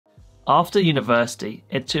After university,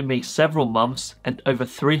 it took me several months and over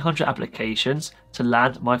 300 applications to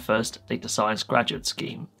land my first data science graduate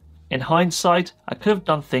scheme. In hindsight, I could have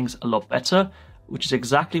done things a lot better, which is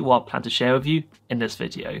exactly what I plan to share with you in this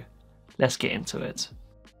video. Let's get into it.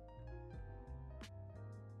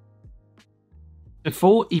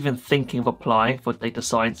 Before even thinking of applying for data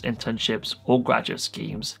science internships or graduate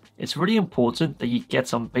schemes, it's really important that you get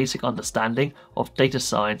some basic understanding of data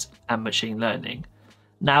science and machine learning.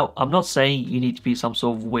 Now, I'm not saying you need to be some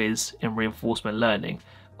sort of whiz in reinforcement learning,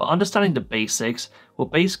 but understanding the basics will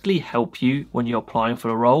basically help you when you're applying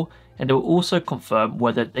for a role, and it will also confirm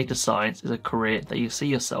whether data science is a career that you see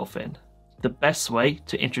yourself in. The best way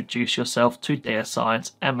to introduce yourself to data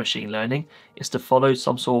science and machine learning is to follow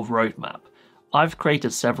some sort of roadmap. I've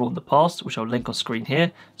created several in the past, which I'll link on screen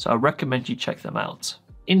here, so I recommend you check them out.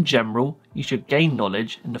 In general, you should gain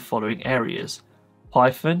knowledge in the following areas: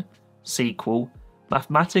 Python, SQL,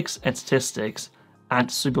 mathematics and statistics, and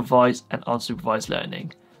supervised and unsupervised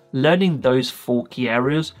learning. Learning those 4 key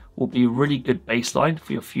areas will be a really good baseline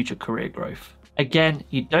for your future career growth. Again,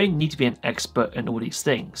 you don't need to be an expert in all these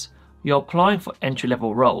things. You're applying for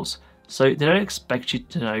entry-level roles, so they don't expect you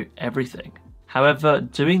to know everything. However,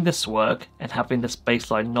 doing this work and having this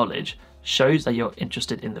baseline knowledge shows that you're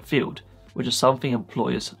interested in the field, which is something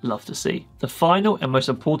employers love to see. The final and most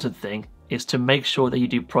important thing is to make sure that you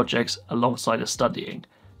do projects alongside of studying.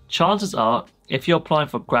 Chances are, if you're applying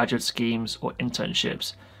for graduate schemes or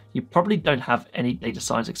internships, you probably don't have any data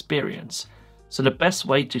science experience. So the best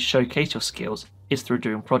way to showcase your skills is through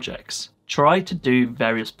doing projects. Try to do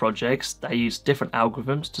various projects that use different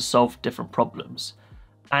algorithms to solve different problems.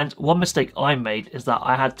 And one mistake I made is that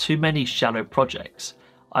I had too many shallow projects.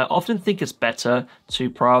 I often think it's better to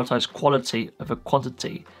prioritize quality over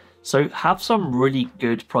quantity. So have some really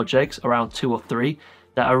good projects, around 2 or 3,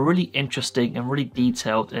 that are really interesting and really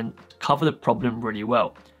detailed and cover the problem really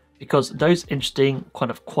well. Because those interesting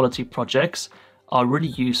kind of quality projects are really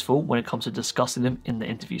useful when it comes to discussing them in the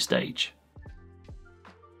interview stage.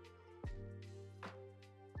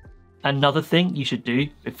 Another thing you should do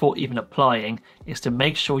before even applying is to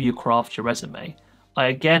make sure you craft your resume. I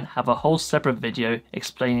again have a whole separate video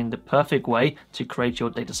explaining the perfect way to create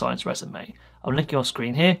your data science resume. I'll link it on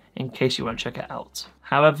screen here in case you want to check it out.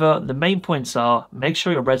 However, the main points are: make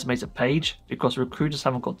sure your resume is a page because recruiters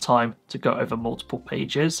haven't got time to go over multiple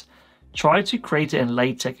pages. Try to create it in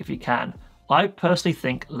LaTeX if you can. I personally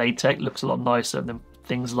think LaTeX looks a lot nicer than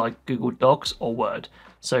things like Google Docs or Word.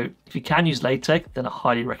 So if you can use LaTeX, then I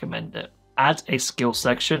highly recommend it. Add a skills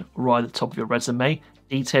section right at the top of your resume,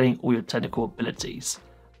 detailing all your technical abilities.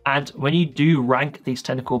 And when you do rank these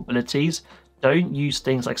technical abilities, don't use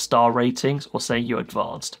things like star ratings or saying you're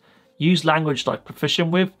advanced. Use language like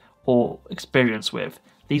proficient with or experience with.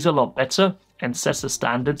 These are a lot better and sets the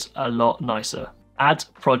standards a lot nicer. Add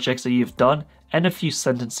projects that you've done and a few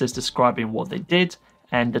sentences describing what they did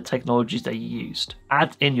and the technologies that you used.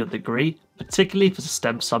 Add in your degree, particularly if it's a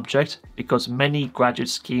STEM subject, because many graduate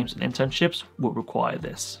schemes and internships will require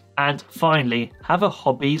this. And finally, have a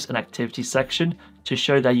hobbies and activities section to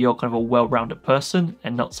show that you're kind of a well-rounded person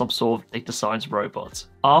and not some sort of data science robot.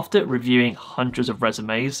 After reviewing hundreds of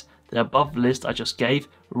resumes, the above list I just gave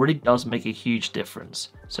really does make a huge difference,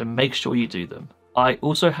 so make sure you do them. I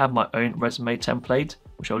also have my own resume template,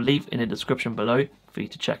 which I'll leave in the description below for you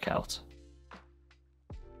to check out.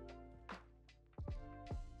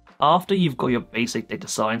 After you've got your basic data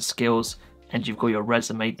science skills and you've got your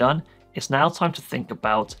resume done, it's now time to think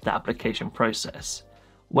about the application process.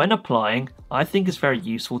 When applying, I think it's very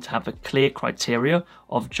useful to have a clear criteria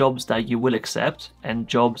of jobs that you will accept and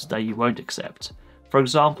jobs that you won't accept. For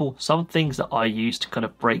example, some things that I use to kind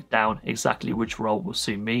of break down exactly which role will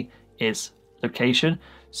suit me is location.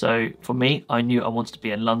 So for me, I knew I wanted to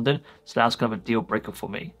be in London, so that's kind of a deal breaker for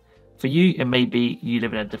me. For you, it may be you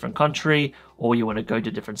live in a different country, or you want to go to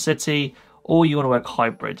a different city, or you want to work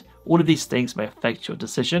hybrid. All of these things may affect your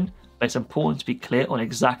decision, but it's important to be clear on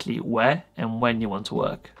exactly where and when you want to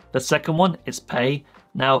work. The second one is pay.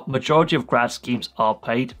 Now, majority of grad schemes are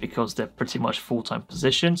paid because they're pretty much full-time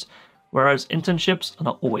positions, whereas internships are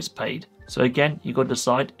not always paid. So again, you got to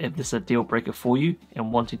decide if this is a deal breaker for you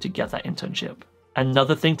and wanting to get that internship.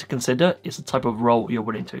 Another thing to consider is the type of role you're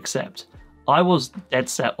willing to accept. I was dead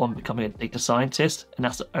set on becoming a data scientist, and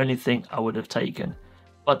that's the only thing I would have taken.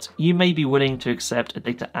 But you may be willing to accept a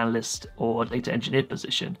data analyst or a data engineer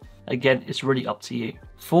position. Again, it's really up to you.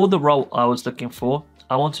 For the role I was looking for,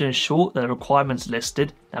 I want to ensure that the requirements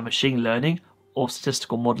listed that machine learning or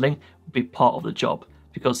statistical modeling would be part of the job,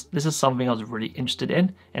 because this is something I was really interested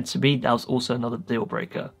in, and to me that was also another deal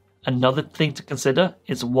breaker. Another thing to consider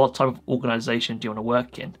is what type of organization do you want to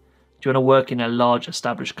work in. Do you want to work in a large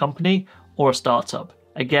established company or a startup?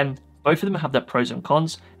 Again, both of them have their pros and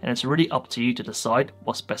cons, and it's really up to you to decide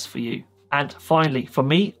what's best for you. And finally, for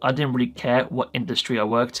me, I didn't really care what industry I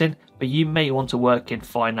worked in, but you may want to work in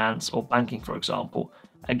finance or banking, for example.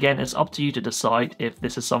 Again, it's up to you to decide if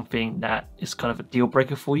this is something that is kind of a deal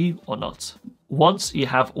breaker for you or not. Once you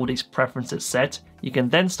have all these preferences set, you can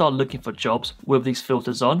then start looking for jobs with these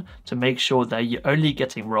filters on to make sure that you're only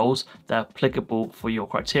getting roles that are applicable for your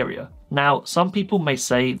criteria. Now, some people may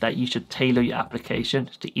say that you should tailor your application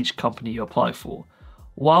to each company you apply for.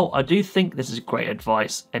 While I do think this is great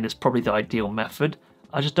advice and is probably the ideal method,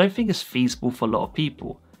 I just don't think it's feasible for a lot of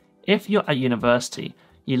people. If you're at university,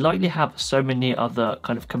 you likely have so many other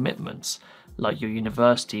kind of commitments, like your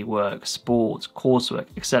university work, sports, coursework,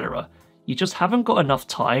 etc. You just haven't got enough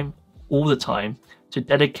time, all the time, to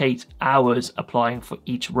dedicate hours applying for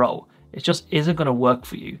each role. It just isn't going to work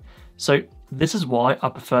for you. So this is why I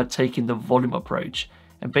prefer taking the volume approach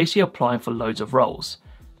and basically applying for loads of roles.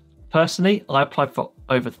 Personally, I applied for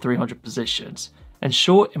over 300 positions, and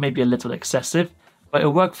sure, it may be a little excessive, but it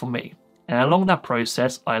worked for me. And along that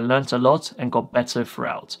process, I learned a lot and got better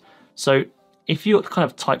throughout. So if you're kind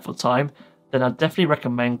of tight for time, then I definitely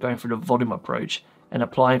recommend going for the volume approach and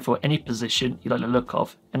applying for any position you like the look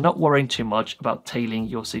of, and not worrying too much about tailoring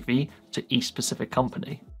your CV to each specific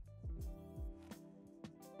company.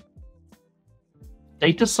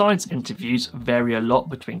 Data science interviews vary a lot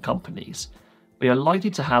between companies. We are likely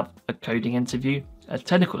to have a coding interview, a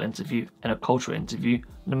technical interview, and a cultural interview,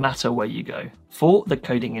 no matter where you go. For the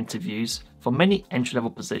coding interviews, for many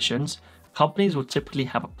entry-level positions, companies will typically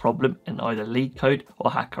have a problem in either lead code or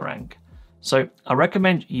HackerRank. So I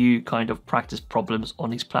recommend you kind of practice problems on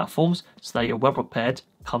these platforms so that you're well prepared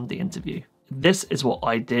come the interview. This is what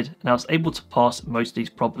I did, and I was able to pass most of these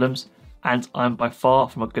problems, and I'm by far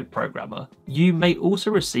from a good programmer. You may also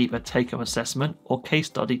receive a take-home assessment or case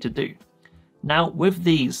study to do. Now with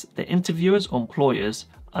these, the interviewers or employers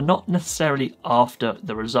are not necessarily after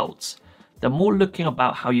the results. They're more looking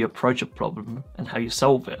about how you approach a problem and how you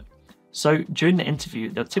solve it. So during the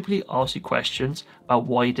interview, they'll typically ask you questions about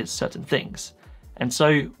why you did certain things. And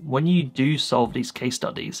so when you do solve these case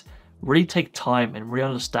studies, really take time and really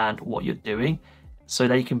understand what you're doing so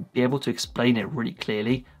that you can be able to explain it really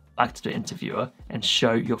clearly back to the interviewer and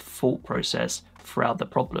show your thought process throughout the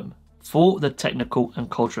problem. For the technical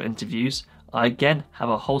and cultural interviews, I again have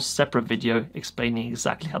a whole separate video explaining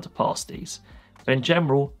exactly how to pass these. But in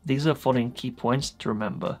general, these are the following key points to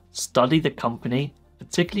remember. Study the company,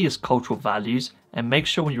 particularly its cultural values, and make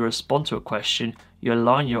sure when you respond to a question, you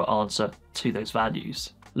align your answer to those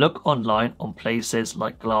values. Look online on places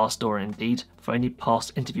like Glassdoor and Indeed for any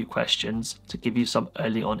past interview questions to give you some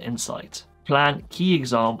early on insight. Plan key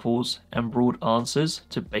examples and broad answers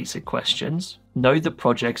to basic questions. Know the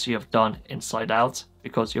projects you have done inside out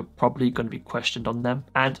because you're probably going to be questioned on them.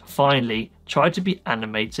 And finally, try to be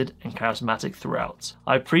animated and charismatic throughout.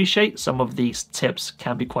 I appreciate some of these tips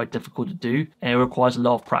can be quite difficult to do and it requires a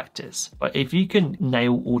lot of practice. But if you can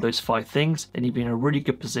nail all those 5 things, then you'll be in a really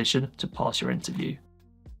good position to pass your interview.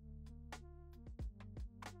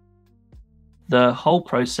 The whole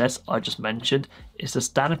process I just mentioned is the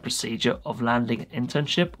standard procedure of landing an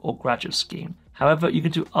internship or graduate scheme. However, you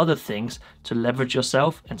can do other things to leverage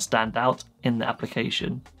yourself and stand out in the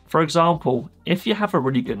application. For example, if you have a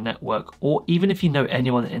really good network, or even if you know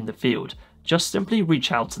anyone in the field, just simply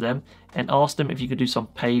reach out to them and ask them if you could do some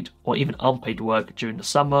paid or even unpaid work during the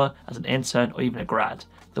summer as an intern or even a grad.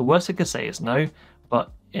 The worst they can say is no,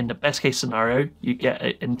 but in the best case scenario, you get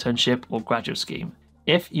an internship or graduate scheme.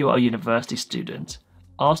 If you are a university student,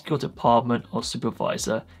 ask your department or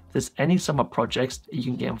supervisor if there's any summer projects that you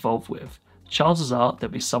can get involved with. Chances are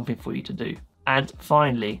there'll be something for you to do. And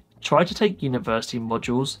finally, try to take university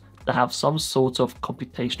modules that have some sort of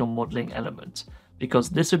computational modeling element, because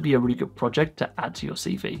this would be a really good project to add to your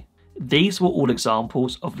CV. These were all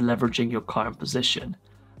examples of leveraging your current position.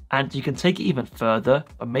 And you can take it even further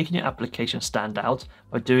by making your application stand out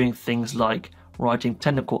by doing things like writing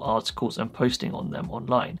technical articles and posting on them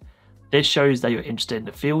online. This shows that you're interested in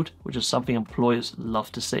the field, which is something employers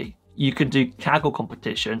love to see. You can do Kaggle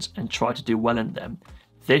competitions and try to do well in them.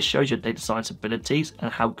 This shows your data science abilities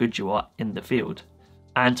and how good you are in the field.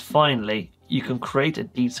 And finally, you can create a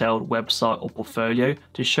detailed website or portfolio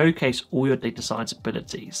to showcase all your data science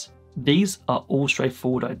abilities. These are all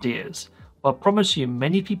straightforward ideas, but I promise you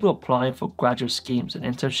many people applying for graduate schemes and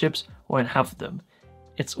internships won't have them.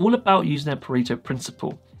 It's all about using the Pareto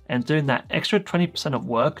principle, and doing that extra 20% of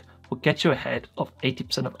work will get you ahead of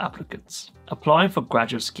 80% of applicants. Applying for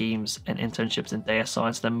graduate schemes and internships in data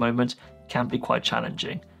science at the moment can be quite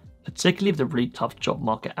challenging. particularly with the really tough job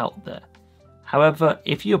market out there. However,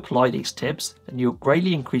 if you apply these tips, then you'll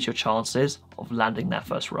greatly increase your chances of landing that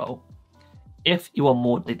first role. If you want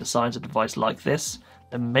more data science advice like this,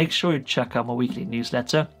 then make sure you check out my weekly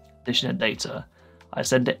newsletter, Dishing the Data. I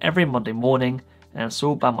send it every Monday morning, and it's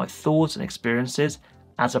all about my thoughts and experiences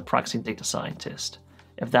as a practicing data scientist.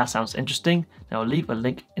 If that sounds interesting, then I'll leave a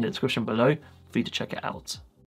link in the description below for you to check it out.